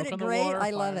 sky. Isn't Smoke it on the great? water, I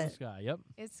love fire in the it. Sky. Yep.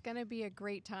 It's going to be a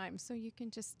great time. So you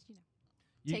can just,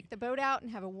 You- take the boat out and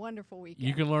have a wonderful weekend.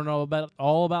 You can learn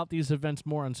all about these events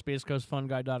more on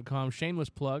SpaceCoastFunGuide.com. Shameless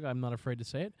plug. I'm not afraid to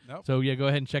say it. Nope. So yeah, go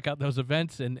ahead and check out those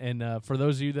events. And for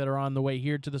those of you that are on the way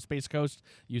here to the Space Coast,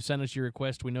 you send us your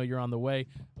request. We know you're on the way.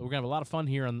 We're gonna have a lot of fun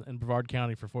here in Brevard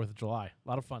County for 4th of July. A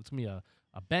lot of fun. It's gonna be a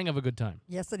bang of a good time.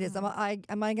 Yes, it is. Am I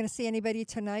going to see anybody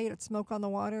tonight at Smoke on the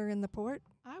Water in the port?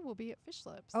 I will be at Fish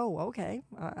Lips. Oh, okay.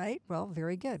 All right. Well,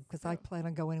 very good, because I plan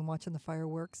on going and watching the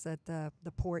fireworks at the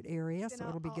port area, Then so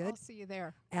it'll be good. I'll see you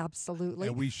there. Absolutely.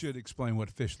 And we should explain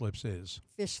what Fish Lips is.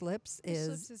 Fish Lips Fish is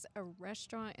Lips is a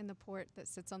restaurant in the port that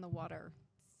sits on the water.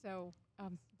 So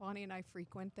Bonnie and I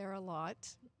frequent there a lot.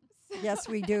 yes,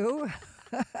 we do.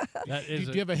 That Do is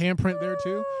you have a handprint there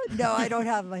too? No, I don't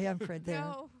have my handprint there.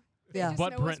 No. Yeah. Just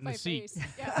Butt know print it's in the my seat. face.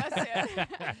 Yeah, that's it.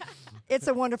 It's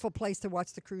a wonderful place to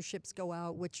watch the cruise ships go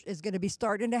out, which is going to be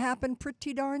starting to happen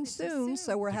pretty darn Pretty soon.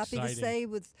 So soon. we're happy to Exciting. say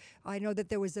I know that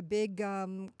there was a big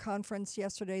conference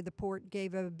yesterday. The port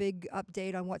gave a big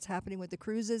update on what's happening with the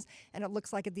cruises. And it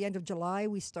looks like at the end of July,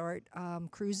 we start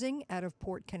cruising out of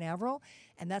Port Canaveral.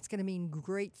 And that's going to mean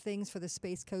great things for the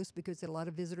Space Coast, because a lot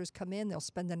of visitors come in. They'll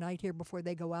spend the night here before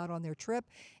they go out on their trip.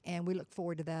 And we look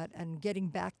forward to that and getting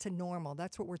back to normal.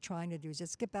 That's what we're trying to do, is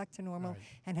just get back to normal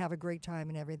and have a great time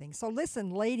and everything. So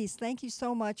listen, ladies, thank you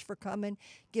so much for coming,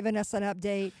 giving us an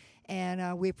update.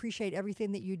 And we appreciate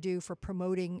everything that you do for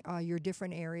promoting your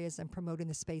different areas and promoting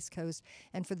the Space Coast.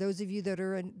 And for those of you that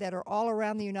are all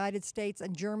around the United States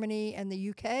and Germany and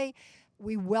the UK,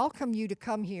 we welcome you to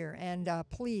come here. And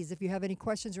please, if you have any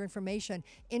questions or information,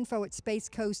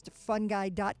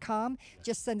 info@spacecoastfunguide.com.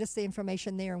 Just send us the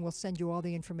information there, and we'll send you all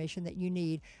the information that you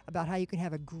need about how you can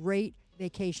have a great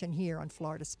vacation here on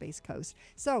Florida Space Coast.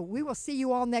 So we will see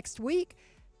you all next week.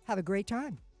 Have a great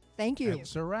time. Thank you.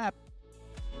 That's a wrap.